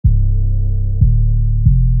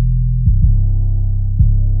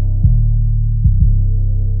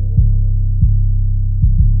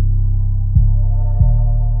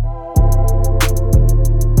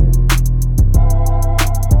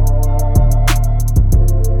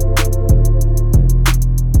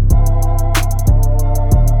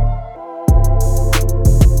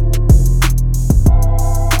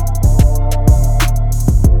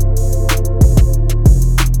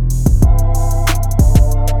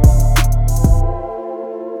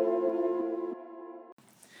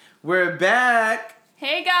We're back.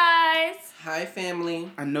 Hey guys. Hi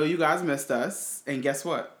family. I know you guys missed us, and guess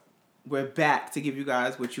what? We're back to give you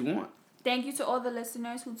guys what you want. Thank you to all the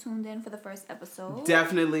listeners who tuned in for the first episode.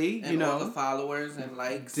 Definitely, and all the followers and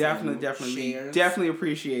likes. Definitely shares. Definitely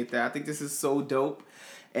appreciate that. I think this is so dope.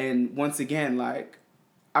 And once again, like,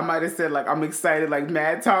 I might have said, like, I'm excited like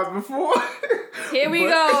mad times before. Here we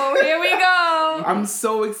go. I'm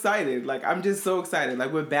so excited. Like, I'm just so excited.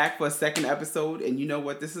 Like, we're back for a second episode, and you know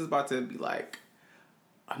what? This is about to be, like,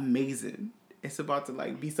 amazing. It's about to,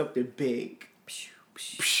 like, be something big.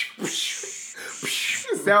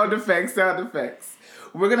 Sound effects.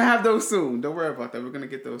 We're gonna have those soon. Don't worry about that. We're gonna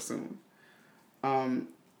get those soon.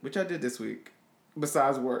 Which I did this week,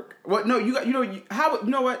 besides work. What? No, you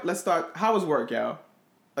know what? Let's start. How was work, y'all?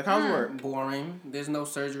 Like, how's work? Boring. There's no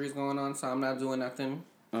surgeries going on, so I'm not doing nothing.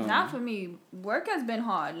 Not for me. Work has been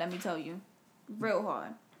hard, let me tell you. Real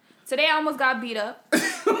hard. Today I almost got beat up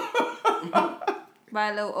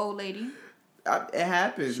by a little old lady. It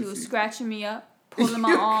happens. She was scratching me up, pulling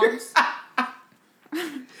my arms.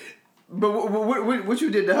 But what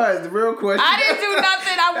you did to her is the real question. I didn't do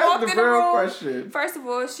nothing. I walked in the room. Question. First of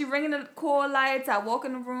all, she ringing the call lights. I walk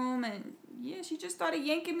in the room and she just started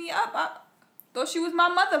yanking me up. I thought she was my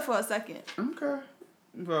mother for a second. Okay.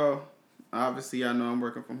 Well, obviously I know I'm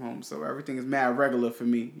working from home, so everything is mad regular for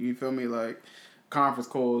me. You feel me? Like conference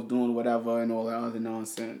calls, doing whatever, and all that other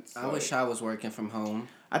nonsense. I wish I was working from home.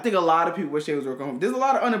 I think a lot of people wish they was working home. There's a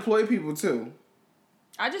lot of unemployed people too.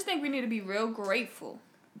 I just think we need to be real grateful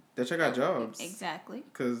that you got jobs. Exactly.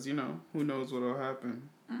 Because, who knows what'll happen.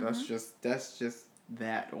 Mm-hmm. That's just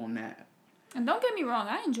that on that. And don't get me wrong,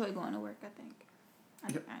 I enjoy going to work, I think. I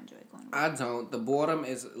enjoy going to work. I don't. The boredom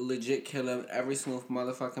is legit killing every smooth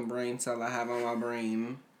motherfucking brain cell I have on my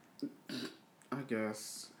brain. I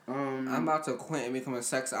guess. I'm about to quit and become a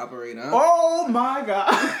sex operator. Oh my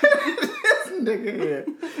God. This nigga here.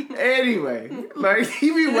 Anyway, like, he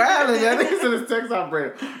be wilding. That nigga's in a sex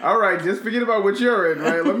operator. All right, just forget about what you're in,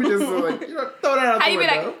 right? Let me just, throw that out the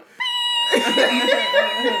window.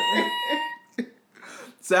 Like,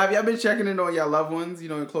 so have y'all been checking in on y'all loved ones,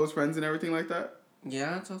 and close friends and everything like that?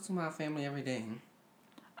 Yeah, I talk to my family every day.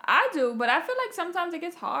 I do, but I feel like sometimes it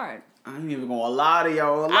gets hard. I ain't even gonna lie to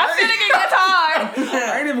y'all. I feel like it gets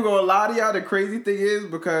hard. I ain't even gonna lie to y'all. The crazy thing is,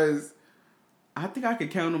 because I think I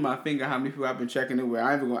could count on my finger how many people I've been checking in with.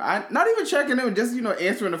 Not even checking in, just,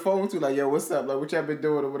 answering the phone to, like, yo, what's up? Like, what y'all been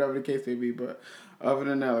doing or whatever the case may be. But other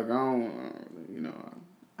than that, like, I don't,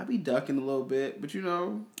 I be ducking a little bit, but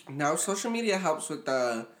Now, social media helps with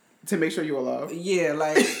the... To make sure you're alive. Yeah,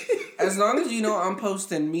 like, as long as I'm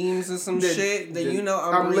posting memes or some shit, then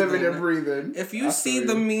I'm living and breathing. If you see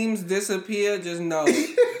the memes disappear, just know,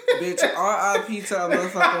 bitch, R.I.P. to a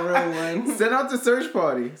motherfucking real one. Send out the search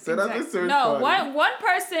party. Party. No, one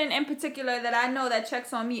person in particular that I know that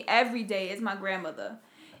checks on me every day is my grandmother.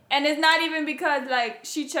 And it's not even because, like,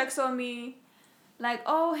 she checks on me, like,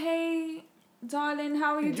 oh, hey... Darling,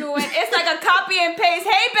 how are you doing? It's like a copy and paste.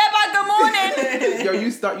 Hey, Beba, good morning. Yo,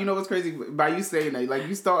 you start. You know what's crazy? By you saying that, like,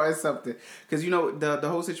 you start at something, because the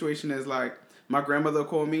whole situation is like my grandmother will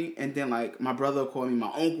call me, and then like my brother will call me,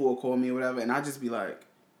 my uncle will call me, or whatever, and I just be like,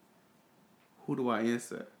 who do I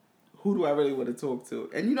answer? Who do I really want to talk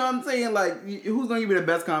to? And you know what I'm saying? Like, who's gonna give me the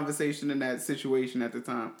best conversation in that situation at the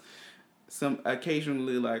time?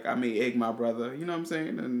 Occasionally, like, I may egg my brother, you know what I'm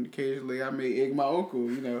saying? And occasionally I may egg my uncle,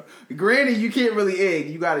 Granny, you can't really egg.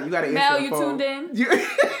 You gotta answer Mel, the phone. Tuned in?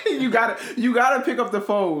 You gotta pick up the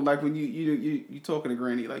phone, like, when you talking to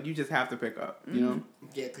Granny. Like, you just have to pick up, Yeah,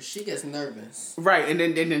 because she gets nervous. Right, and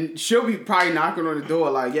then she'll be probably knocking on the door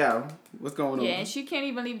like, yeah, what's going on? Yeah, and she can't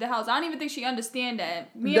even leave the house. I don't even think she understand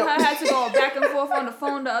that. Me and her had to go back and forth on the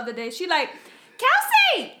phone the other day. She like,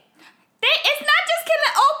 Kelsey! It's not just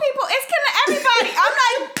killing old people, it's killing everybody. I'm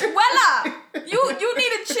like, Wella, you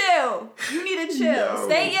need to chill. You need to chill. No.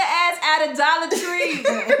 Stay your ass at a Dollar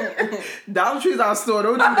Tree. Dollar Tree's our store.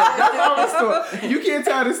 Don't do that. That's our store. You can't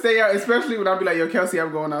tell her to stay out, especially when I be like, yo, Kelsey,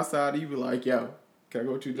 I'm going outside. You be like, yo, can I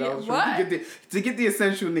go to Dollar Tree? To get the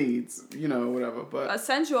essential needs, whatever. But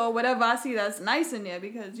essential or whatever I see that's nice in there,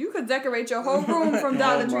 because you could decorate your whole room from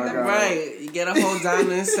Dollar Tree. Right, you get a whole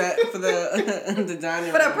dining set for the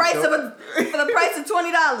dining room. For the price of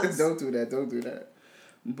 $20. Don't do that.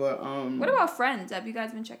 But what about friends? Have you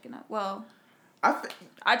guys been checking up? Well,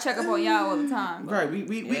 I check up on y'all all the time. But. Right,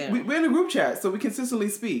 we're in a group chat, so we consistently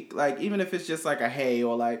speak. Like, even if it's just like a hey,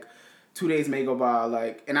 or like 2 days may go by,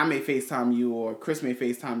 like, and I may FaceTime you, or Chris may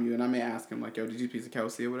FaceTime you, and I may ask him, like, yo, did you piece of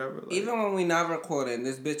Kelsey or whatever? Like, even when we not recording,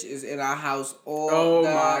 this bitch is in our house all the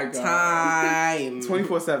time.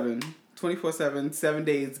 24/7. 24/7, 7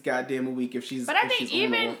 days, goddamn a week. If she's but I think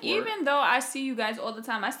even though I see you guys all the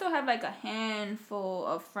time, I still have like a handful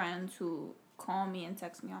of friends who call me and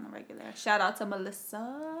text me on a regular. Shout out to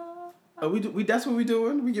Melissa. Oh, we that's what we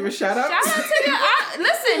doing. We give a shout out. Shout out to you.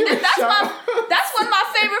 Listen, that's one of my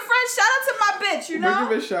favorite friends. Shout out to my bitch. You know.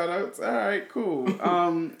 We give a shout outs. All right, cool.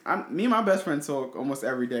 Me and my best friend talk almost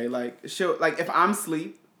every day. Like if I'm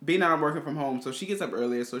asleep. Being that I'm working from home, so she gets up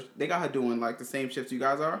earlier, so they got her doing, like, the same shifts you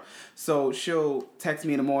guys are. So she'll text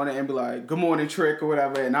me in the morning and be like, good morning, Trick, or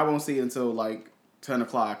whatever, and I won't see it until, like, 10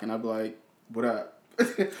 o'clock, and I'll be like, what up?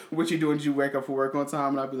 What you doing? Did you wake up for work on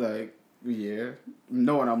time? And I'll be like, yeah.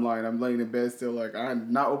 Knowing I'm lying. I'm laying in bed still, like,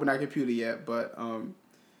 I'm not open that computer yet, but,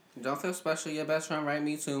 Don't feel special. Your best friend, right?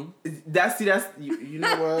 Me too. That's you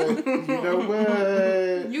know what? You know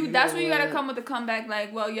what? That's where you gotta come with the comeback.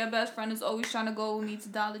 Like, well, your best friend is always trying to go with me to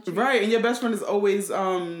Dollar Tree. Right, and your best friend is always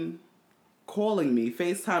calling me,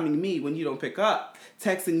 FaceTiming me when you don't pick up,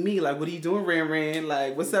 texting me like, "What are you doing, Ran?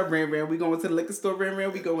 Like, what's up, Ran? We going to the liquor store, Ran?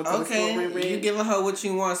 We going to the store, Ran?" You giving her what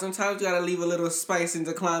you want. Sometimes you gotta leave a little spice and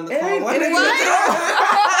decline the call.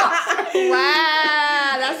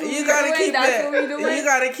 Wow, that's what you gotta keep that's what we doing. You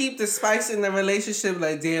gotta keep the spice in the relationship.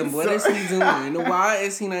 Like, damn, what is he doing? Why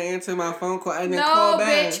is he not answering my phone call and then call back?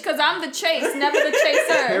 No, bitch, because I'm the chase, never the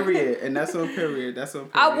chaser. Period, and that's on period.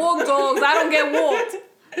 I walk dogs. I don't get walked.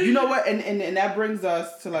 You know what? And that brings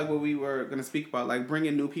us to, like, what we were gonna speak about, like,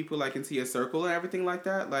 bringing new people, like, into your circle and everything like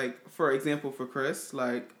that. Like, for example, for Chris,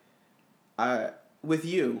 like, with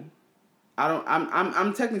you,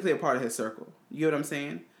 I'm technically a part of his circle. You know what I'm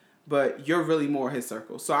saying? But you're really more his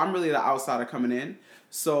circle. So I'm really the outsider coming in.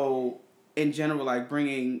 So in general, like,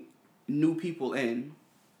 bringing new people in,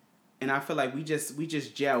 and I feel like we just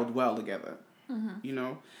gelled well together. Mm-hmm. You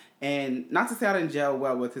know, and not to say I didn't gel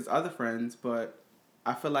well with his other friends, but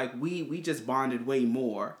I feel like we just bonded way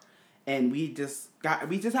more, and we just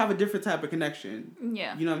have a different type of connection.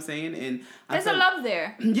 Yeah, you know what I'm saying? And there's a love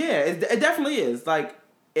there. Yeah, it definitely is. Like,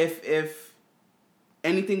 if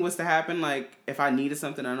anything was to happen, like, if I needed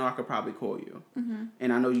something, I know I could probably call you,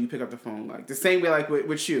 and I know you pick up the phone. Like, the same way, like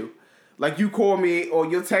with you. Like, you call me or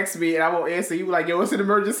you'll text me and I won't answer. You be like, yo, what's an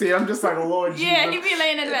emergency? And I'm just like, Lord Jesus. Yeah, he be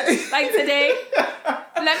laying in bed. Like today,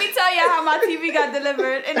 let me tell you how my TV got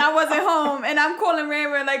delivered and I wasn't home. And I'm calling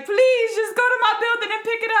Ran like, please just go to my building and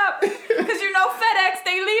pick it up. Because, you know, FedEx,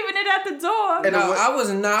 they leaving it at the door. And no, I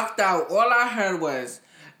was knocked out. All I heard was,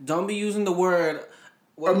 don't be using the word...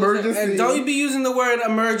 emergency. And don't be using the word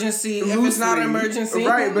emergency if it's not an emergency.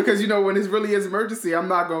 Right, because, you know, when it really is emergency, I'm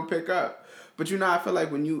not going to pick up. But, you know, I feel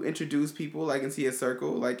like when you introduce people, like, into your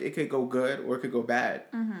circle, like, it could go good or it could go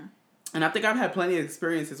bad. Mm-hmm. And I think I've had plenty of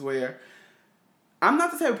experiences where I'm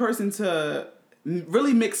not the type of person to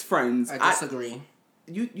really mix friends. I disagree.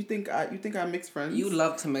 You think I mix friends? You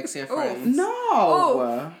love to mix your friends.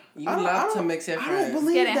 No. You love to mix your friends. I don't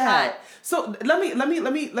believe that. Hot. So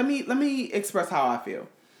let me express how I feel.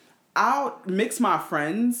 I'll mix my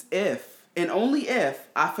friends if and only if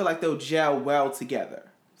I feel like they'll gel well together,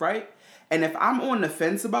 right? And if I'm on the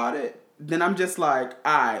fence about it, then I'm just like,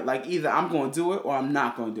 all right, like, either I'm going to do it or I'm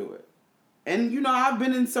not going to do it. And, you know, I've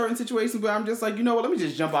been in certain situations where I'm just like, you know what, let me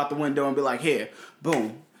just jump out the window and be like, here,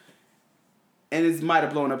 boom. And it might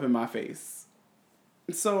have blown up in my face.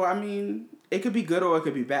 So, I mean, it could be good or it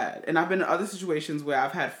could be bad. And I've been in other situations where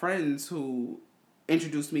I've had friends who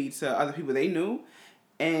introduced me to other people they knew.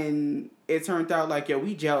 And it turned out like, yeah,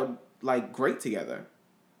 we gelled, like, great together.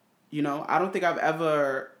 You know, I don't think I've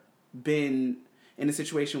ever been in a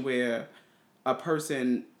situation where a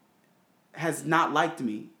person has not liked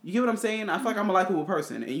me. You get what I'm saying? I feel like I'm a likable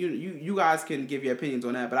person, and you guys can give your opinions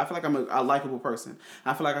on that, but I feel like I'm a likable person.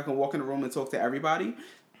 I feel like I can walk in the room and talk to everybody,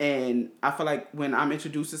 and I feel like when I'm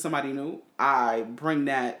introduced to somebody new, I bring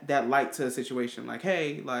that light to the situation. Like,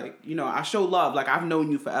 hey, like, you know, I show love. Like, I've known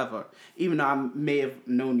you forever, even though I may have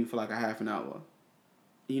known you for like a half an hour.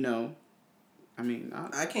 You know? I mean,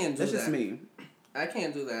 I can't do that. That's just me. I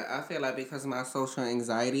can't do that. I feel like because of my social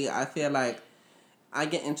anxiety, I feel like I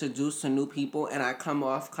get introduced to new people and I come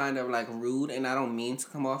off kind of like rude, and I don't mean to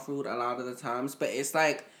come off rude a lot of the times, but it's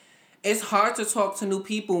like, it's hard to talk to new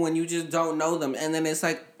people when you just don't know them. And then it's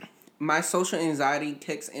like, my social anxiety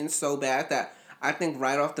kicks in so bad that I think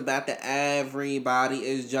right off the bat that everybody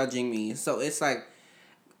is judging me. So it's like,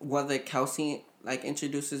 whether Kelsey like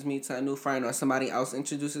introduces me to a new friend or somebody else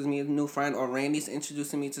introduces me to a new friend or Randy's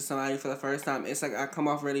introducing me to somebody for the first time, it's like I come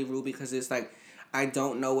off really rude because it's like I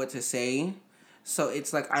don't know what to say. So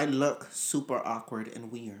it's like I look super awkward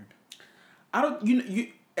and weird. I don't, you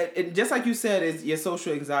just like you said, is your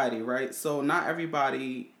social anxiety, right? So not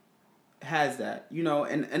everybody has that, you know,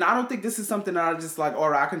 and I don't think this is something that I just like,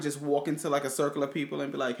 or I can just walk into like a circle of people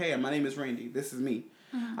and be like, hey, my name is Randy, this is me.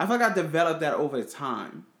 I feel like I developed that over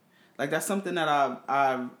time. Like, that's something that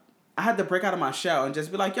I had to break out of my shell and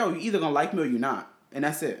just be like, yo, you either gonna like me or you not, and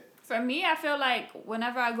that's it. For me, I feel like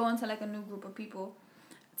whenever I go into like a new group of people,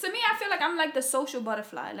 to me, I feel like I'm like the social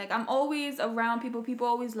butterfly. Like, I'm always around people. People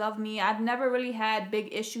always love me. I've never really had big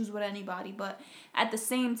issues with anybody. But at the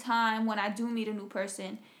same time, when I do meet a new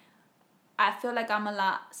person, I feel like I'm a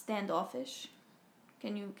lot standoffish.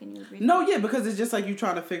 Can you agree? No, yeah, because it's just like you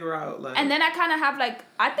trying to figure out like. And then I kind of have like,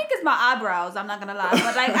 I think it's my eyebrows. I'm not gonna lie,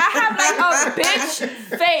 but like I have like a bitch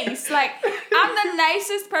face. Like, I'm the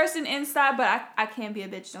nicest person inside, but I can't be a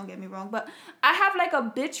bitch. Don't get me wrong, but I have like a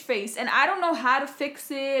bitch face, and I don't know how to fix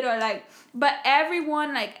it or like. But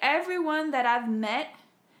everyone that I've met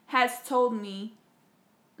has told me,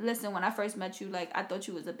 listen, when I first met you, like, I thought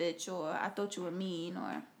you was a bitch, or I thought you were mean,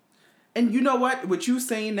 or. And you know what? With you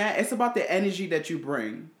saying that, it's about the energy that you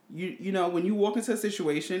bring. You know, when you walk into a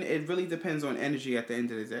situation, it really depends on energy at the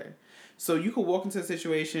end of the day. So you could walk into a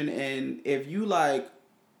situation, and if you like,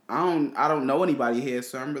 I don't know anybody here,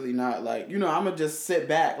 so I'm really not like, you know, I'm gonna just sit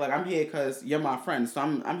back. Like, I'm here because you're my friend, so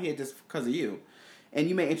I'm here just because of you. And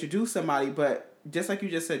you may introduce somebody, but just like you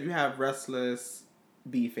just said, you have restless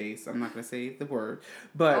B face. I'm not gonna say the word,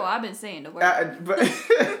 but I've been saying the word.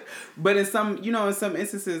 But in some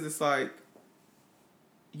instances, it's like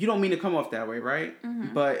you don't mean to come off that way, right?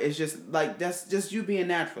 Mm-hmm. But it's just like that's just you being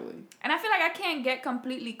naturally. And I feel like I can't get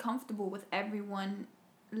completely comfortable with everyone.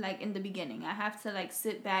 Like, in the beginning, I have to like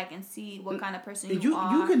sit back and see what kind of person you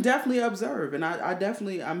are. You can definitely observe, and I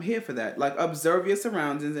definitely, I'm here for that. Like, observe your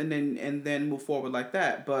surroundings and then move forward like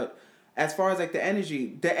that. But as far as like the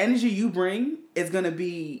energy you bring is gonna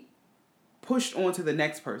be pushed on to the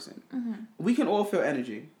next person. Mm-hmm. We can all feel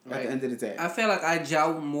energy at the end of the day. I feel like I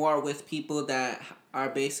gel more with people that are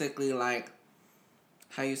basically like,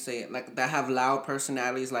 how you say it, like that have loud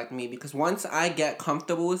personalities like me, because once I get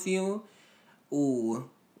comfortable with you, ooh,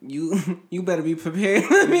 you better be prepared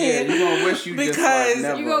for me. Yeah, you gonna wish you because just like,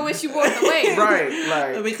 never. You gonna wish you walked away.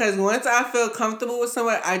 Right, like, because once I feel comfortable with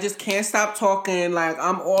someone, I just can't stop talking. Like,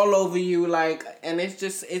 I'm all over you. Like, and it's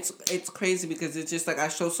just it's crazy because it's just like I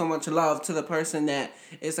show so much love to the person that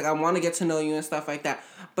it's like I want to get to know you and stuff like that.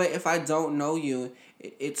 But if I don't know you,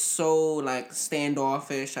 it's so like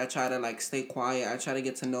standoffish. I try to like stay quiet. I try to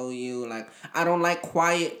get to know you. Like, I don't like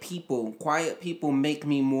quiet people. Quiet people make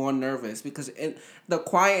me more nervous because the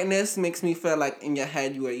quietness makes me feel like in your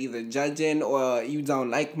head you are either judging or you don't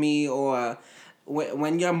like me, or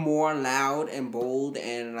when you're more loud and bold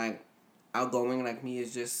and like outgoing like me,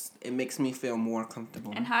 it's just, it makes me feel more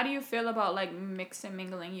comfortable. And how do you feel about like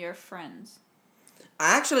mingling your friends?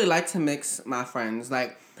 I actually like to mix my friends.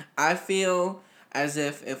 Like, I feel as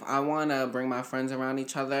if I want to bring my friends around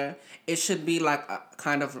each other, it should be like a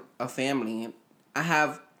kind of a family. I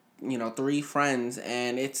have, 3 friends,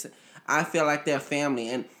 and I feel like they're family.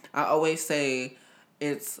 And I always say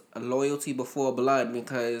it's loyalty before blood,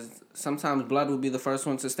 because sometimes blood will be the first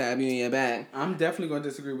one to stab you in your back. I'm definitely going to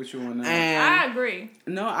disagree with you on that. And I agree.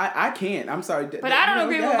 No, I can't. I'm sorry. But I don't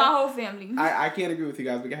agree with my whole family. I can't agree with you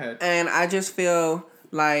guys, but go ahead. And I just feel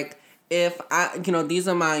like if these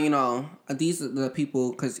are my, these are the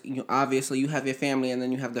people, because obviously you have your family and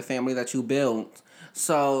then you have the family that you built.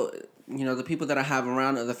 So, the people that I have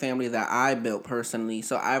around are the family that I built personally.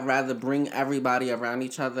 So I'd rather bring everybody around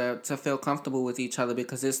each other to feel comfortable with each other,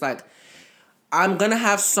 because it's like, I'm going to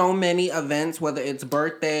have so many events, whether it's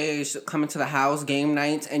birthdays, coming to the house, game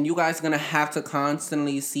nights, and you guys are going to have to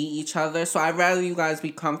constantly see each other. So I'd rather you guys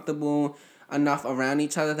be comfortable enough around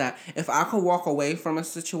each other that if I could walk away from a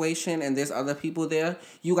situation and there's other people there,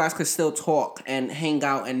 you guys could still talk and hang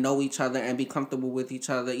out and know each other and be comfortable with each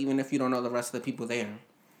other, even if you don't know the rest of the people there.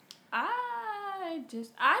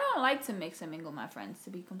 I don't like to mix and mingle my friends, to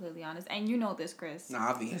be completely honest. And you know this, Chris.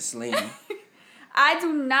 Obviously. I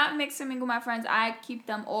do not mix and mingle my friends. I keep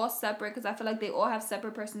them all separate because I feel like they all have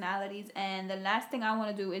separate personalities. And the last thing I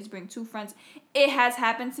want to do is bring 2 friends. It has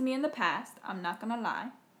happened to me in the past, I'm not going to lie,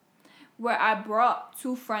 where I brought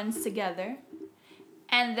 2 friends together.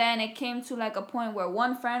 And then it came to like a point where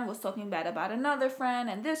one friend was talking bad about another friend,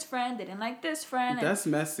 and this friend didn't like this friend. That's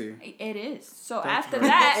messy. It is. So That's after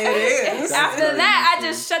that, it is. After that, I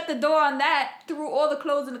just shut the door on that, threw all the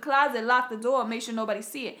clothes in the closet, locked the door, make sure nobody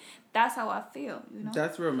see it. That's how I feel,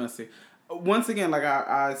 That's real messy. Once again, like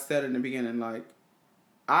I said in the beginning, like,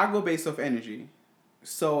 I go based off energy.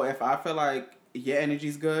 So if I feel like your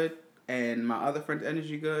energy's good and my other friend's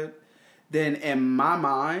energy good, then in my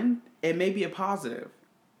mind, it may be a positive.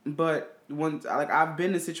 But I've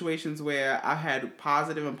been in situations where I had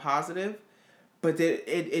positive and positive, but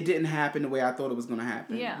it didn't happen the way I thought it was going to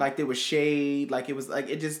happen. Yeah. Like there was shade, like it was like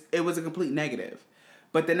it was a complete negative.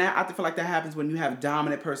 But then I feel like that happens when you have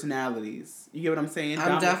dominant personalities. You get what I'm saying?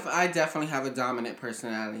 I definitely have a dominant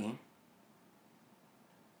personality.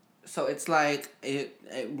 So it's like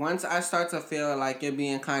once I start to feel like you're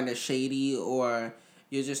being kind of shady or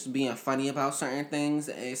you're just being funny about certain things,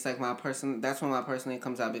 it's like that's when my personality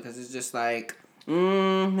comes out, because it's just like,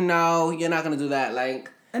 no, you're not gonna do that.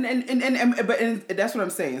 Like, and that's what I'm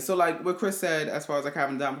saying. So like what Chris said, as far as like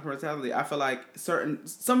having dominant personality, I feel like some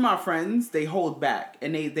of my friends, they hold back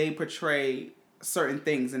and they portray certain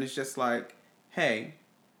things, and it's just like, hey,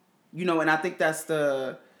 and I think that's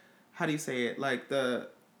how do you say it? Like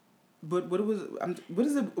but what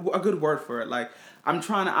is a good word for it? Like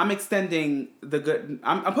I'm extending the good.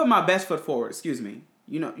 I'm putting my best foot forward. Excuse me.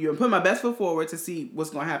 You're putting my best foot forward to see what's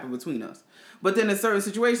gonna happen between us. But then in certain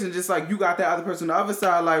situations, just like you got that other person on the other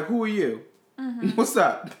side, like, who are you? Mm-hmm. What's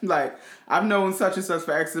up? Like, I've known such and such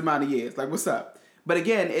for X amount of years. Like, what's up? But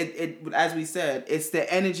again, it as we said, it's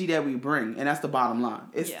the energy that we bring, and that's the bottom line.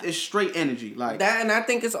 It's straight energy, like that. And I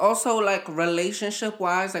think it's also like relationship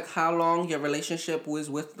wise, like how long your relationship was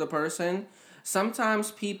with the person.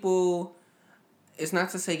 Sometimes people, it's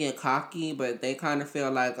not to say get cocky, but they kind of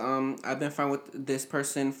feel like I've been friends with this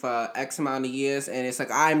person for X amount of years, and it's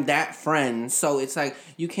like I'm that friend, so it's like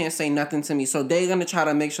you can't say nothing to me. So they're gonna try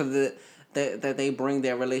to make sure that they bring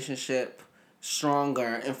their relationship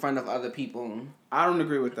stronger in front of other people. I don't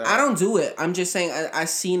agree with that. I don't do it. I'm just saying I've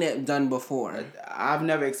seen it done before. I've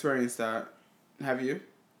never experienced that. Have you?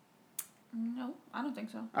 No, I don't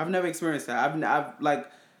think so. I've never experienced that. I've never.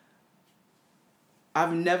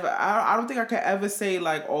 I don't think I could ever say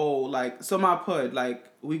like, oh, like, so my pud, like,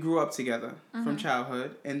 we grew up together from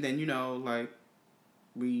childhood, and then like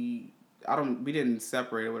we didn't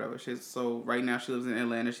separate or whatever. So right now she lives in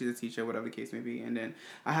Atlanta. She's a teacher, whatever the case may be. And then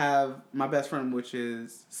I have my best friend, which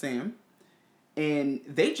is Sam, and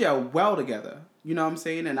they gel well together. You know what I'm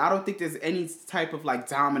saying? And I don't think there's any type of like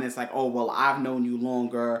dominance, like, oh, well, I've known you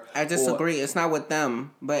longer. I disagree. It's not with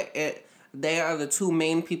them, but they are the two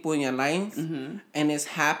main people in your life, and it's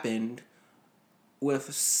happened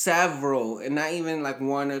with several, and not even like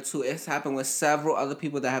one or two. It's happened with several other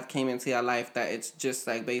people that have came into your life that it's just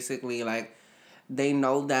like basically like they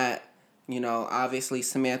know that, obviously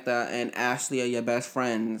Samantha and Ashley are your best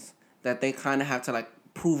friends, that they kind of have to like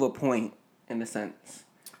prove a point in a sense.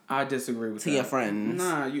 I disagree with to that. Your friends.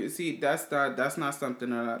 Nah, you see, that's not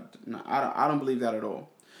something that I don't believe that at all.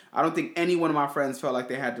 I don't think any one of my friends felt like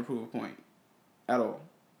they had to prove a point at all.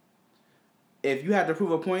 If you had to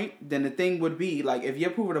prove a point, then the thing would be, like, if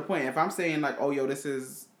you're proving a point, if I'm saying, like, oh, yo, this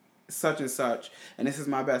is such and such, and this is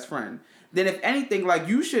my best friend, then if anything, like,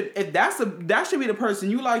 you should, if that should be the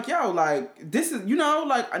person you like, yo, like, this is,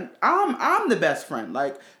 like, I'm the best friend.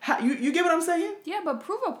 Like, you get what I'm saying? Yeah, but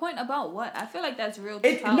prove a point about what? I feel like that's real.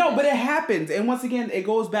 No, but it happens. And once again, it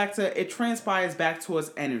transpires back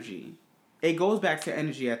towards energy. It goes back to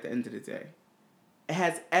energy at the end of the day. It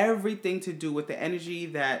has everything to do with the energy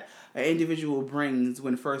that an individual brings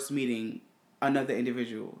when first meeting another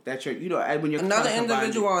individual. That when you're another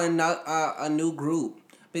individual or a new group,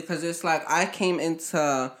 because it's like I came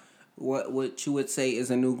into what you would say is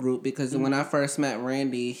a new group, because when I first met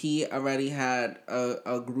Randy, he already had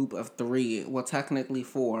a group of 3, well technically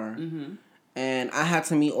 4. And I had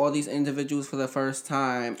to meet all these individuals for the first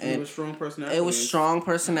time. And it was strong personalities. It was strong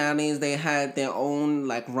personalities. They had their own,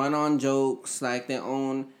 like, run-on jokes, like, their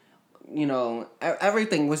own,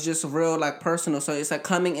 everything was just real, like, personal. So it's, like,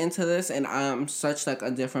 coming into this, and I'm such, like,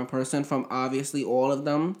 a different person from, obviously, all of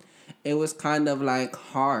them. It was kind of, like,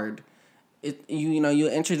 hard.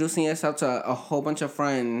 You're introducing yourself to a whole bunch of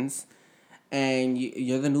friends, and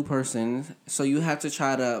you're the new person, so you have to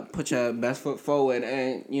try to put your best foot forward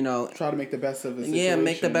and, try to make the best of the situation. Yeah,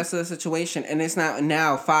 make the best of the situation. And it's not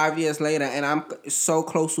now, 5 years later, and I'm so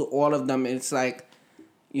close to all of them, it's like,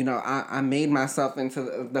 I made myself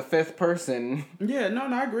into the 5th person. Yeah, no,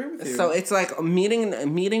 I agree with you. So it's like meeting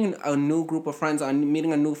a new group of friends or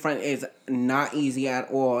meeting a new friend is not easy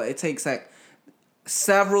at all. It takes, like,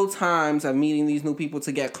 several times of meeting these new people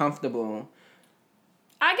to get comfortable.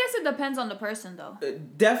 I guess it depends on the person, though.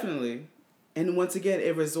 Definitely. And once again,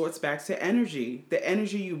 it resorts back to energy. The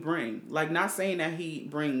energy you bring. Like, not saying that he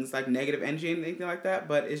brings, like, negative energy and anything like that,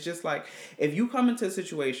 but it's just like, if you come into a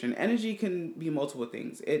situation, energy can be multiple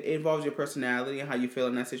things. It involves your personality and how you feel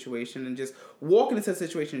in that situation and just walking into a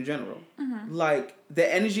situation in general. Mm-hmm. Like,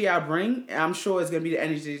 the energy I bring, I'm sure is going to be the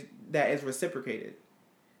energy that is reciprocated.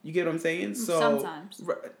 You get what I'm saying? So sometimes.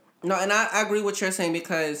 No, and I agree with what you're saying,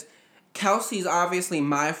 because Kelsey's obviously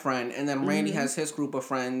my friend, and then Randy has his group of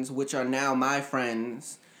friends, which are now my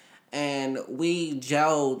friends. And we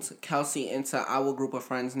gelled Kelsey into our group of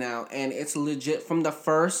friends now. And it's legit, from the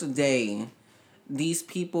first day, these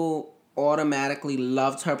people automatically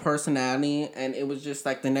loved her personality, and it was just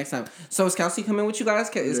like the next time. So is Kelsey coming with you guys?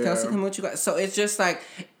 Is Kelsey coming with you guys? So it's just like,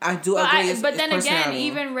 I do agree. But then again,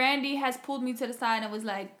 even Randy has pulled me to the side and was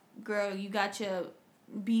like, girl, you got your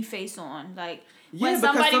B face on. Like, when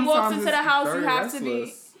somebody walks into the house, you have to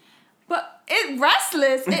be... But it's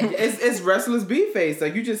restless. It's restless B face.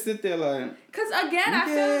 Like, you just sit there like... Because again, I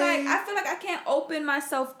feel like I can't open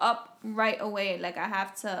myself up right away. Like, I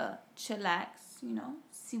have to chillax, you know,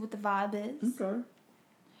 see what the vibe is. Okay.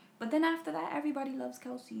 But then after that, everybody loves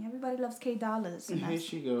Kelsey. Everybody loves K Dollars. Here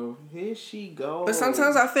she go. But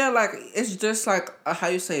sometimes I feel like it's just like, how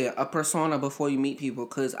you say it, a persona before you meet people.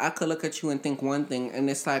 Because I could look at you and think one thing, and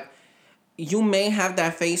it's like, you may have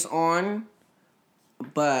that face on,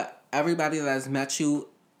 but everybody that has met you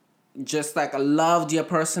just like loved your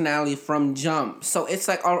personality from jump. So it's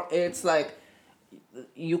like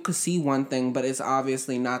you could see one thing, but it's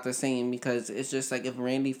obviously not the same, because it's just like, if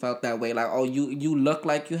Randy felt that way, like, oh, you look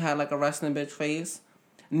like you had like a wrestling bitch face.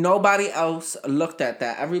 Nobody else looked at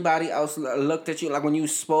that. Everybody else looked at you, like when you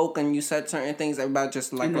spoke and you said certain things, everybody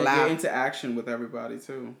just like laughed. Your interaction with everybody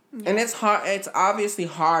too. Yeah. And it's hard. It's obviously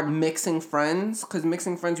hard mixing friends, because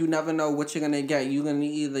mixing friends, you never know what you're gonna get. You're gonna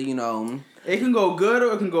either, you know, it can go good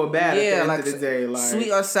or it can go bad. Yeah, at the like end of the day, like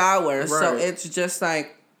sweet or sour. Right. So it's just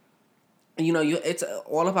like, you know, it's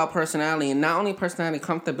all about personality, and not only personality,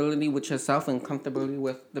 comfortability with yourself and comfortability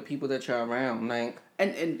with the people that you're around. Like,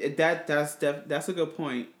 and that's a good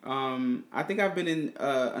point. I think I've been in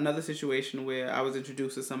another situation where I was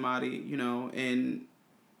introduced to somebody, you know, and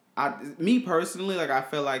me personally, like, I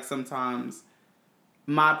feel like sometimes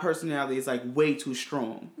my personality is like way too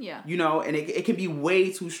strong. Yeah. You know, and it can be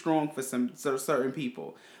way too strong for some certain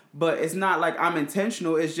people. But it's not like I'm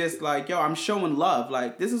intentional. It's just like, yo, I'm showing love.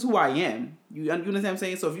 Like, this is who I am. You understand what I'm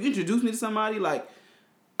saying? So if you introduce me to somebody, like,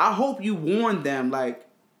 I hope you warn them, like,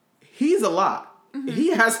 he's a lot. Mm-hmm. He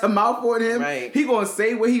has a mouth on him. Right. He gonna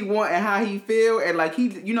say what he want and how he feel. And, like, he,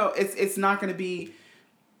 you know, it's not gonna be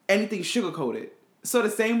anything sugar-coated. So the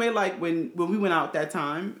same way, like, when we went out that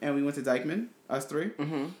time and we went to Dykeman, us three.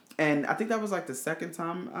 Mm-hmm. And I think that was, like, the second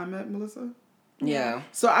time I met Melissa. yeah.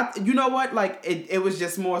 So you know what? Like, it was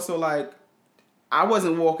just more so like, I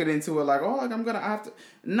wasn't walking into it like, oh, like, I have to.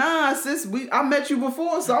 Nah, sis, I met you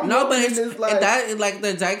before, so I'm but it's this, like, that, like,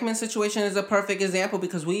 the Dykeman situation is a perfect example,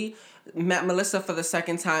 because we met Melissa for the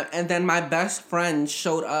second time, and then my best friend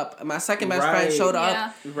showed up. My second best friend showed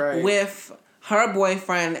up with her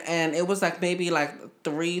boyfriend, and it was like maybe like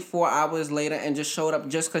 3-4 hours later, and just showed up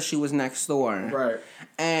just because she was next door. Right.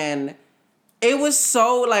 And it was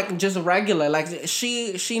so, like, just regular. Like,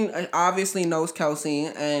 she obviously knows Kelsey,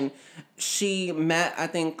 and she met, I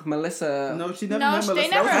think, Melissa. No, she never met Melissa. They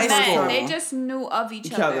never met. school. They just knew of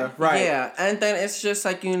each other. Right. Yeah, and then it's just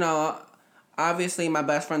like, you know, obviously my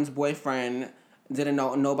best friend's boyfriend didn't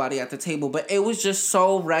know nobody at the table, but it was just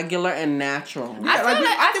so regular and natural. Yeah,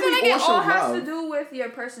 I feel like it all has to do with your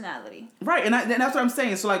personality. Right, and that's what I'm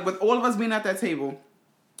saying. So, like, with all of us being at that table,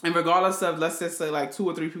 and regardless of, let's just say, like, 2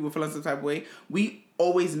 or 3 people feeling some type of way, we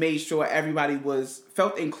always made sure everybody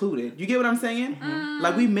felt included. You get what I'm saying? Mm-hmm.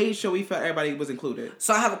 Like, we made sure we felt everybody was included.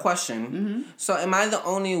 So I have a question. Mm-hmm. So am I the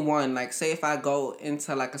only one, like, say if I go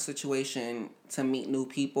into, like, a situation to meet new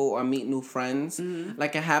people or meet new friends,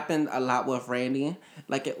 like, it happened a lot with Randy,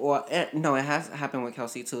 like, it has happened with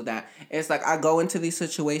Kelsey too, that it's like I go into these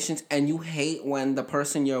situations and you hate when the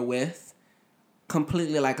person you're with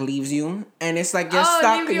completely, like, leaves you, and it's like you're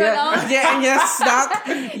stuck. Leave you alone? Yeah, and you're stuck.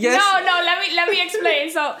 No, let me explain.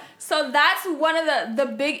 So that's one of the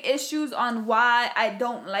big issues on why I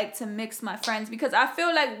don't like to mix my friends, because I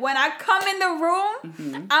feel like when I come in the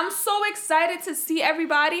room, I'm so excited to see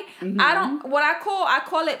everybody. I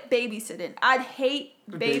call it babysitting. I'd hate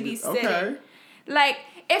babysitting. Okay. Like,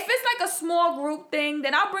 if it's like a small group thing,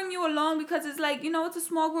 then I'll bring you along, because it's like, you know, it's a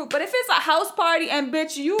small group. But if it's a house party and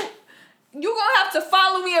bitch, you gonna have to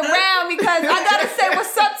follow me around, because I gotta say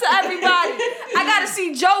what's up to everybody. I gotta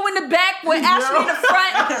see Joe in the back with Ashley in the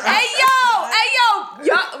front. Hey yo,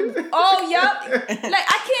 Like,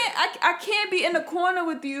 I can't be in the corner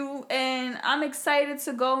with you, and I'm excited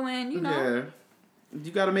to go in. You know. Yeah.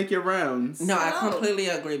 You gotta make your rounds. No, I completely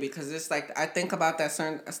agree, because it's like, I think about that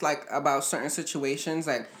it's like about certain situations,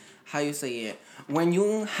 like, how you say it, when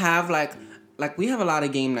you have like we have a lot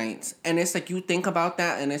of game nights, and it's like you think about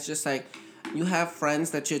that, and it's just like, you have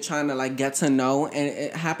friends that you're trying to like get to know, and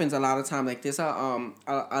it happens a lot of time. Like there's a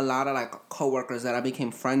lot of like coworkers that I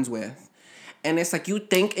became friends with, and it's like you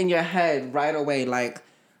think in your head right away, like,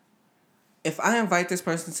 if I invite this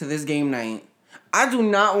person to this game night, I do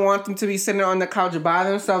not want them to be sitting on the couch by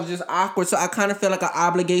themselves, just awkward. So I kind of feel like an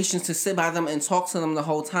obligation to sit by them and talk to them the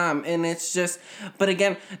whole time. And it's just, but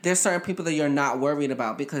again, there's certain people that you're not worried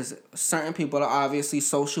about because certain people are obviously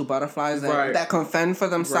social butterflies that can fend for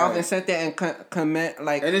themselves and sit there and commit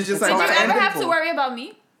like. And it's just Did like, you ever have to worry about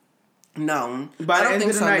me? No, by the end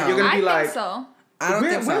of the night, you're gonna be like, think so. I don't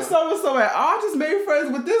think so. Where's so at? Oh, I just made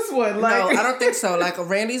friends with this one. Like, no, I don't think so. Like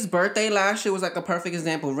Randy's birthday last year was like a perfect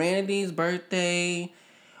example. Randy's birthday,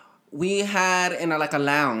 we had in a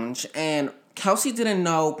lounge, and Kelsey didn't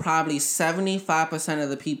know probably 75%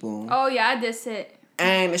 of the people. Oh yeah, I did sit.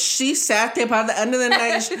 And she sat there by the end of the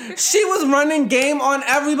night. She was running game on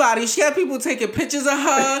everybody. She had people taking pictures of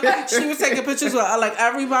her. She was taking pictures of like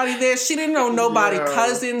everybody there. She didn't know nobody,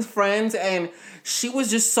 cousins, friends, and she was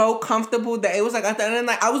just so comfortable that it was like at the end of the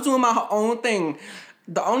night, I was doing my own thing.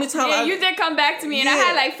 The only time you did come back to me and I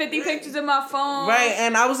had like 50 pictures in my phone. Right,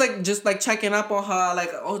 and I was like just like checking up on her, like,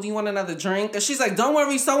 oh, do you want another drink? And she's like, don't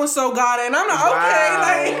worry, so and so got it. And I'm like,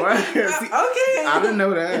 okay, like, See, okay. I didn't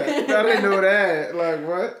know that. I didn't know that. Like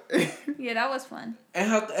what? Yeah, that was fun.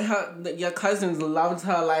 And your cousins loved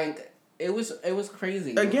her. Like it was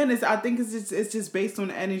crazy. Again, I think it's just based on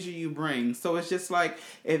the energy you bring. So it's just like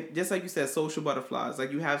just like you said, social butterflies.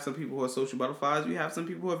 Like you have some people who are social butterflies. You have some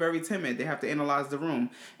people who are very timid. They have to analyze the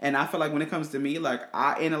room. And I feel like when it comes to me, like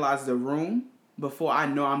I analyze the room before I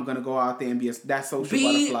know I'm gonna go out there and be that social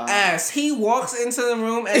butterfly. BS. He walks into the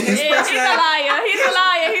room and his he's a liar. He's a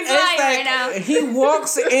liar. He's lying right now. He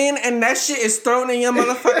walks in and that shit is thrown in your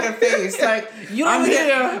motherfucking face. Like you don't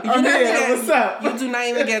What's up? You do not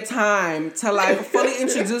even get time to like fully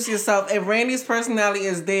introduce yourself. If Randy's personality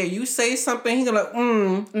is there, you say something, he's gonna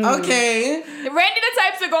okay. Randy the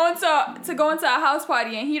type to go into a house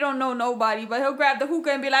party and he don't know nobody, but he'll grab the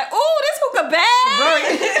hookah and be like, "Ooh, this hookah bad."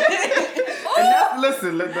 Right.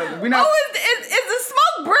 Listen, we not. Oh, is the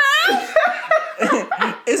smoke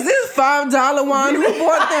brown? Is this $5 one? Who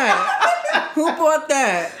bought that? Who bought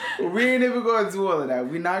that? We ain't even gonna do all of that.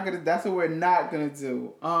 We're not gonna. That's what we're not gonna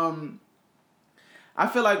do. I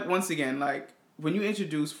feel like once again, like when you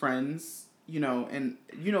introduce friends, and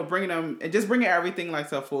bringing them and just bringing everything like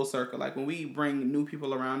to a full circle. Like when we bring new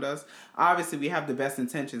people around us, obviously we have the best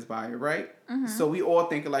intentions by it, right? Mm-hmm. So we all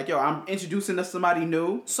think like, yo, I'm introducing to somebody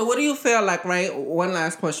new. So what do you feel like, right? One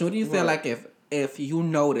last question. What do you feel like if you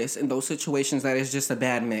notice in those situations that it's just a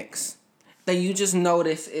bad mix? That you just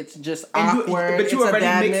notice it's just awkward. But you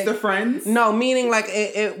already mixed the friends? No, meaning like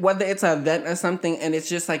it whether it's an event or something, and it's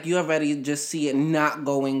just like you already just see it not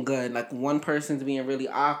going good. Like one person's being really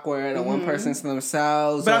awkward, or one person's to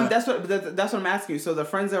themselves. But that's what I'm asking you. So the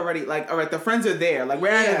friends are already like, all right, the friends are there. Like we're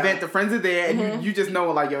at an event, the friends are there, and you just know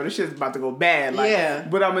like, yo, this shit's about to go bad.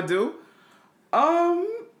 Like, what I'm gonna do?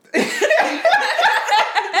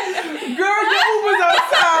 Girl, your Uber's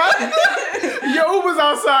outside. Your Uber's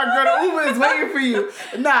outside, girl. The Uber is waiting for you.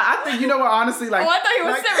 Nah, I think, you know what, honestly, like... Oh, I thought he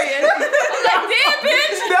was serious. I was like, damn,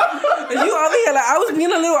 bitch. No. You over here like, I was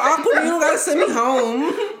being a little awkward. You don't gotta send me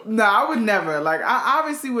home. Nah, I would never. Like, I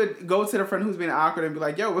obviously would go to the friend who's being awkward and be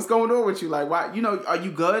like, yo, what's going on with you? Like, why, are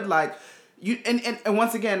you good? Like... You and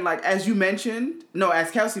once again, like as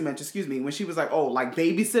Kelsey mentioned, excuse me, when she was like, oh, like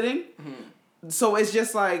babysitting. Mm-hmm. So it's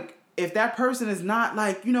just like, if that person is not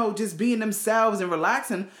like, just being themselves and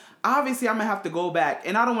relaxing, obviously I'm gonna have to go back,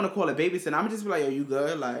 and I don't want to call it babysitting. I'm gonna just be like, "Yo, you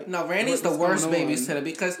good?" Like, no, Randy's the worst babysitter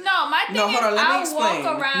because my thing is I walk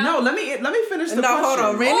around. No, let me finish the question. No, hold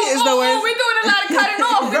on. Randy is the worst. We're doing a lot of cutting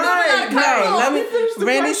off. Let me finish the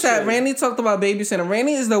question. Randy talked about babysitting.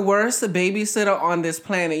 Randy is the worst babysitter on this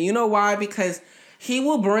planet. You know why? Because he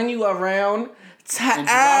will bring you around to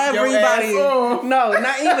everybody. No,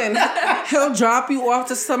 not even. He'll drop you off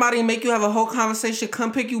to somebody and make you have a whole conversation,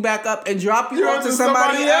 come pick you back up and drop you off to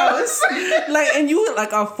somebody else. And you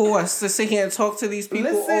like are forced to sit here and talk to these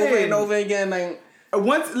people over and over again. Like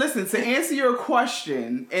to answer your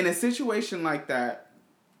question, in a situation like that,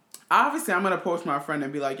 obviously I'm gonna approach my friend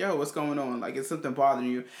and be like, yo, what's going on? Like, is something bothering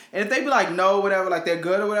you? And if they be like, no, whatever, like they're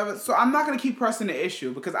good or whatever, so I'm not gonna keep pressing the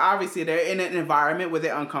issue, because obviously they're in an environment where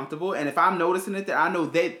they're uncomfortable, and if I'm noticing it, then I know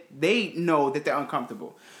they know that they're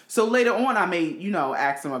uncomfortable. So later on I may,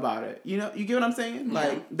 ask them about it. You get what I'm saying? Mm-hmm.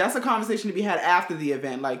 Like, that's a conversation to be had after the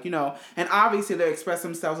event, like, and obviously they express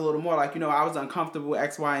themselves a little more, like, I was uncomfortable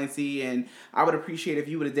X, Y, and Z, and I would appreciate if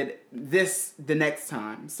you would have did this the next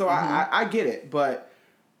time. So I get it, but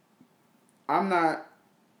I'm not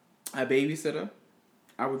a babysitter.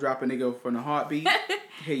 I would drop a nigga from a heartbeat.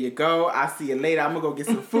 Here you go. I'll see you later. I'm gonna go get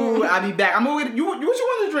some food. I'll be back. I'm gonna get you. What you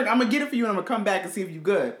want to drink? I'm gonna get it for you, and I'm gonna come back and see if you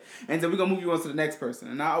good. And then we're gonna move you on to the next person.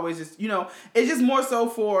 And I always just, it's just more so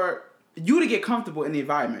for you to get comfortable in the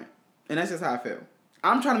environment, and that's just how I feel.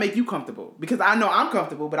 I'm trying to make you comfortable because I know I'm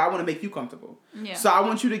comfortable, but I want to make you comfortable. Yeah. So I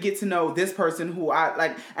want you to get to know this person who I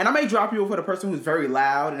like, and I may drop you for the person who's very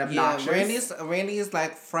loud and obnoxious. Yeah, Randy's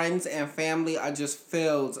like friends and family are just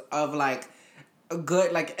filled of like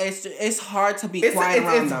good, like it's hard to be quiet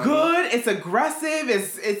around them. It's good. It's aggressive.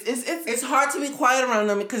 It's hard to be quiet around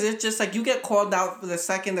them because it's just like you get called out for the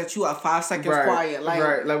second that you are 5 seconds quiet.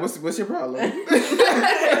 Like like what's your problem?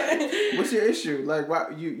 What's your issue? Like why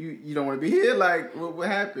you don't want to be here? Like what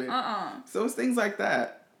happened? So it's things like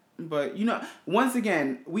that. But once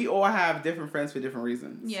again, we all have different friends for different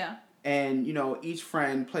reasons. Yeah. And each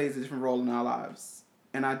friend plays a different role in our lives,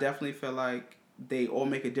 and I definitely feel like they all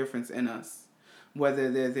make a difference in us.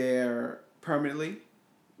 Whether they're there permanently,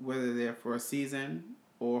 whether they're for a season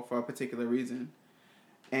or for a particular reason.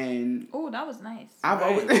 And that was nice. I've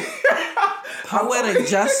always poetic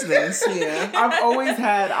justice, yeah.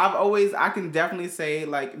 I can definitely say,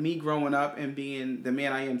 like, me growing up and being the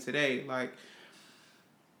man I am today, like,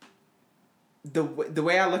 the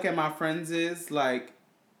way I look at my friends is, like,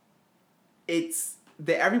 it's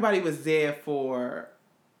that everybody was there for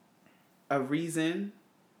a reason,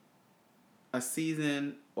 a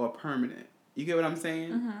season, or permanent. You get what I'm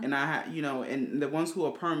saying? Mm-hmm. And I and the ones who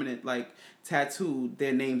are permanent, like, tattooed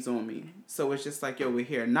their names on me. So it's just like, yo, we're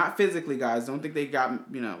here. Not physically, guys. Don't think they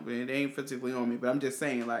got, they ain't physically on me. But I'm just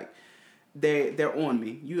saying, like, they're on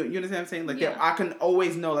me. You understand what I'm saying? Like, I can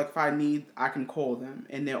always know, like, if I need, I can call them.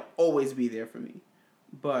 And they'll always be there for me.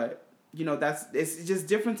 But, it's just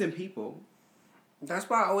different in people. That's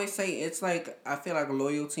why I always say it's like, I feel like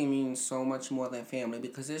loyalty means so much more than family,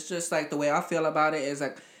 because it's just like the way I feel about it is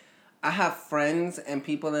like I have friends and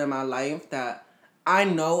people in my life that I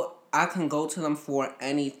know I can go to them for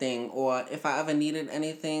anything, or if I ever needed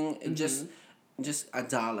anything, mm-hmm. just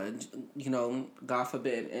 $1, God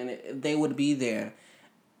forbid, and they would be there.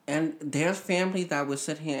 And there's family that would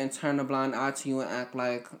sit here and turn a blind eye to you and act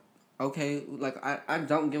like, okay, like I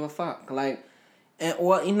don't give a fuck, like.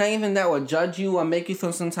 Or not even that, or judge you or make you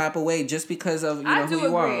feel some type of way just because of who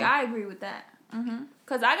you are. I agree with that.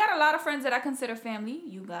 Because I got a lot of friends that I consider family.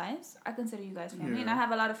 You guys, I consider you guys family, and I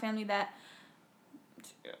have a lot of family that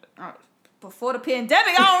before the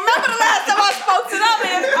pandemic, I don't remember the last time I spoke to them.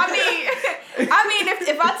 I mean,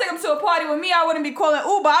 if I took them to a party with me, I wouldn't be calling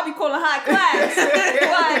Uber. I'd be calling high class.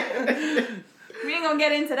 But we ain't gonna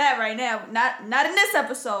get into that right now. Not in this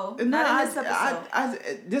episode.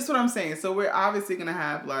 This is what I'm saying. So we're obviously gonna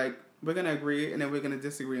have, like, we're gonna agree and then we're gonna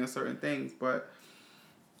disagree on certain things, but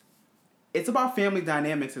it's about family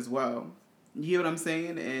dynamics as well. You know what I'm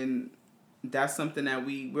saying? And that's something that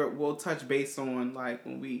we'll touch base on, like,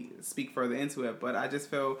 when we speak further into it. But I just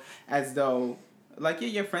feel as though, like,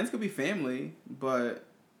 your friends could be family, but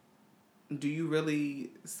do you really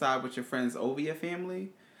side with your friends over your family?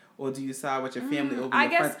 Or do you side with your family over your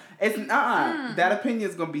friends? It's that opinion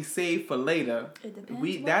is gonna be saved for later. It depends.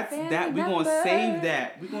 We're gonna save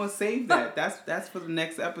that. We're gonna save that. That's for the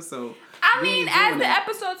next episode. I mean, as the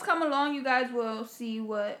episodes come along, you guys will see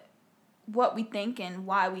what we think and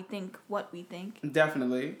why we think what we think.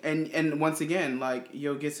 Definitely. And once again, like,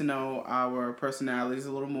 you'll get to know our personalities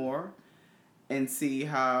a little more and see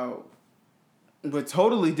how we're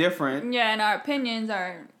totally different. Yeah, and our opinions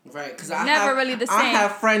are right, because never really the same. I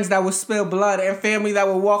have friends that will spill blood and family that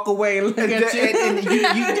will walk away and look at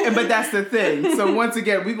you. But that's the thing. So once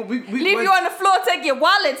again, we leave you on the floor, take your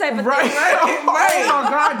wallet type of thing. Right. Oh my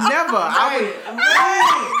God, never.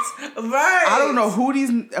 Right. I don't know who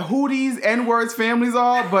these N-words families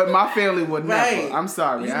are, but my family would never. I'm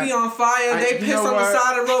sorry. You be on fire. They piss on the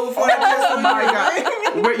side of the road before they piss on my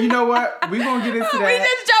God. Wait, you know what? We're gonna get into that. We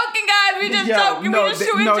just joking, guys. We just joking. We just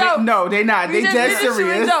shooting jokes. No, they not. They dead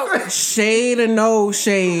serious. Shade or no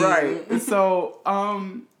shade. Right. So,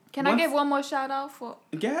 can I give one more shout out for?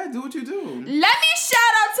 Yeah, do what you do. Let me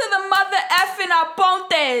shout out to the mother effing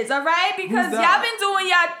Apontes, all right? Because y'all been doing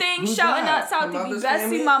y'all thing, shouting us out to be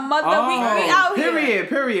Bessie, my mother. We out here.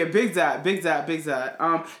 Period. Big Zat.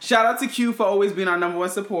 Shout out to Q for always being our #1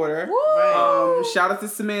 supporter. Woo. Shout out to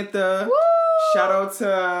Samantha. Woo. Shout out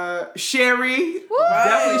to Sherry. Woo.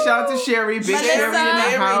 Definitely shout out to Sherry. Big Sherry in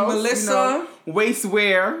the house. Melissa.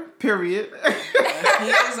 Wastewear. Period. He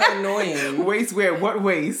is annoying. Wastewear. What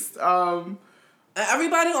waste?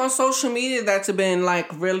 Everybody on social media that's been, like,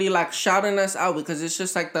 really, like, shouting us out, because it's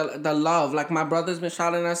just like the love. Like, my brother's been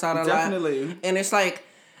shouting us out a lot. Definitely. And it's like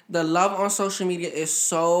the love on social media is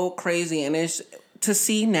so crazy, and it's to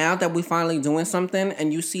see now that we finally doing something,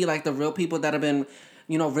 and you see like the real people that have been,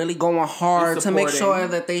 really going hard to make sure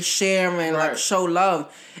that they share and like show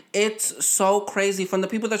love. It's so crazy from the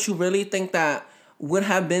people that you really think that would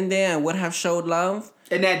have been there and would have showed love.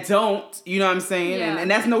 And that don't, you know what I'm saying? Yeah.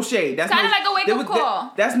 And that's no shade. That's kind of like a wake-up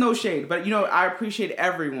call. That's no shade. But, I appreciate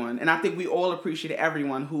everyone. And I think we all appreciate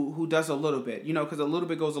everyone who does a little bit. Because a little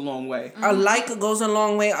bit goes a long way. A like goes a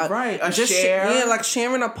long way. A share. Yeah, like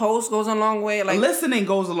sharing a post goes a long way. Like listening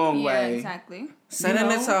goes a long way. Yeah, exactly.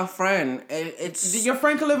 Sending it to a friend. It's your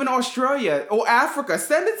friend can live in Australia or Africa.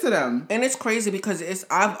 Send it to them. And it's crazy because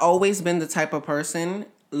I've always been the type of person,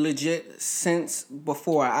 legit, since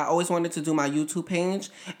before. I always wanted to do my YouTube page,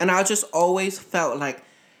 and I just always felt like,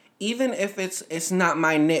 even if it's not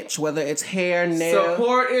my niche, whether it's hair, nails,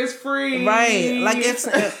 support is free, right? Like it's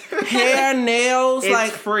hair, nails, it's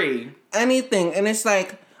like free, anything. And it's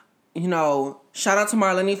like, shout out to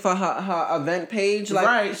Marlene for her event page, like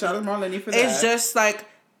right. Shout out to Marlene for that. It's just like,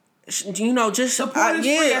 just support is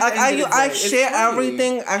free. I share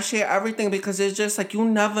everything. I share everything because it's just like you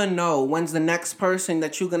never know when's the next person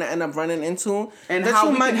that you're gonna end up running into, and how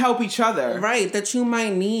we can help each other, right? That you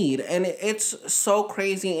might need, and it's so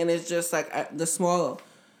crazy, and it's just like the small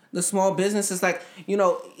businesses, like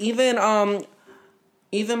even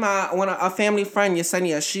a family friend,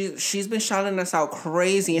 Yesenia, she's been shouting us out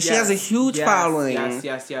crazy, and she has a huge following.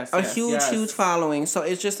 Yes. A huge following. So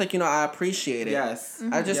it's just like, I appreciate it. Yes.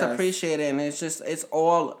 I just appreciate it, and it's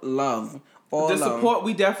all love. The support,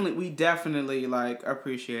 we definitely like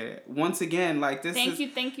appreciate it. Once again, like Thank you.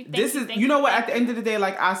 What? At the end of the day,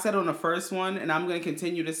 like I said on the first one, and I'm gonna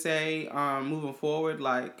continue to say, moving forward,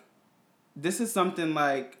 like this is something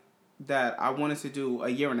like that I wanted to do a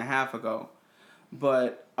year and a half ago.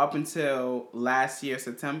 But up until last year,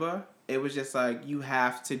 September, it was just like, you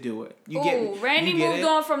have to do it. Randy moved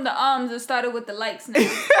on from the and started with the likes now.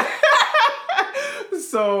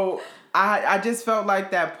 So I just felt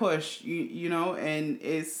like that push, and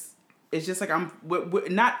it's just like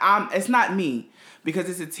it's not me, because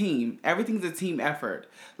it's a team. Everything's a team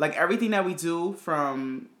effort. Like everything that we do,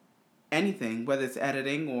 from anything, whether it's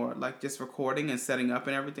editing or like just recording and setting up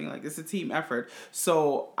and everything, like it's a team effort.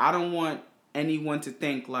 So I don't want anyone to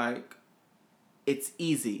think like it's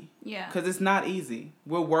easy. Yeah. Because it's not easy.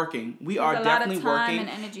 We're working. We are definitely working.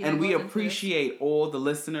 And we appreciate all the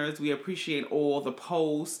listeners. We appreciate all the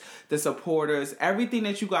posts, the supporters. Everything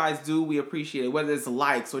that you guys do, we appreciate it. Whether it's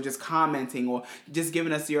likes or just commenting or just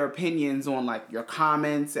giving us your opinions on like your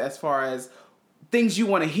comments as far as things you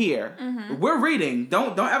want to hear. Mm-hmm. We're reading.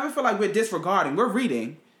 Don't ever feel like we're disregarding. We're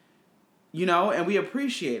reading. And we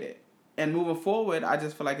appreciate it. And moving forward, I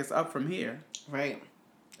just feel like it's up from here. Right.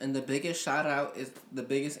 And the biggest shout out is the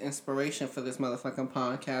biggest inspiration for this motherfucking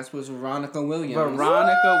podcast was Veronica Williams. Big Ron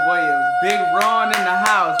in the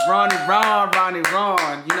house. Ronnie Ron.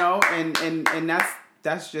 And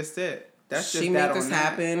that's just it. That's just she made this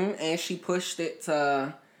happen, and she pushed it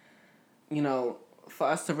to, for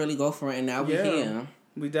us to really go for it, and now we're here.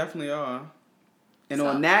 We definitely are. And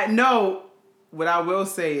on that note, what I will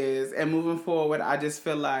say is, and moving forward, I just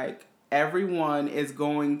feel like everyone is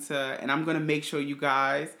going to, and I'm going to make sure you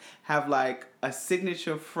guys have like a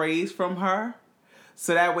signature phrase from her.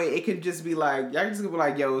 So that way it can just be like, y'all can just be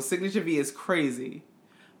like, yo, Signature.V is crazy.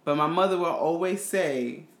 But my mother will always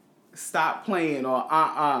say, stop playing, or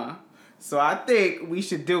So I think we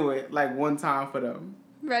should do it like one time for them.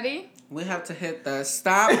 Ready? We have to hit the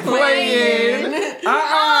stop playing. Who threw up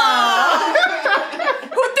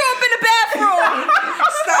in the bathroom?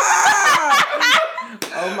 Stop!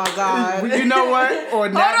 Oh my God. You know what?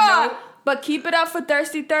 Hold on. But keep it up for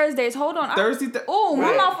Thirsty Thursdays. Hold on. My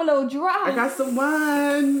mouth a little dry. I got some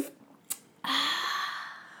wine.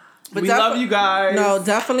 But we love you guys. No,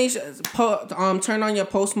 definitely turn on your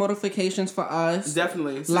post notifications for us.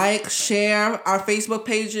 Definitely. Like, share our Facebook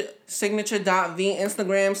page, Signature.V,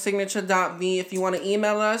 Instagram, Signature.V. If you want to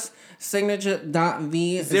email us,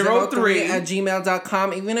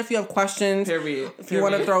 Signature.V03@gmail.com. Even if you have questions. Period. If you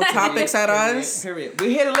want to throw topics at us. Period. We're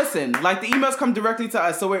here to listen. Like, the emails come directly to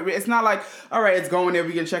us. So it's not like, all right, it's going there,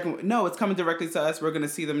 we can check them. No, it's coming directly to us. We're going to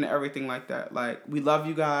see them and everything like that. Like, we love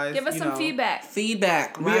you guys. Give us some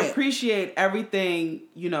feedback. We appreciate everything,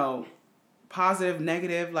 positive,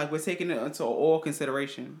 negative. Like, we're taking it into all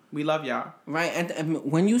consideration. We love y'all. Right. And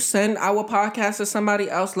when you send our podcast to somebody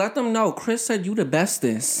else, let them know Chris said you the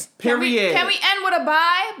bestest. Period. Can we end with a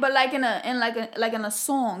bye, but like in a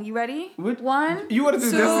song? You ready? 1, you want to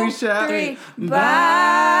do 2, Destiny Child? 3.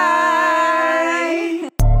 Bye.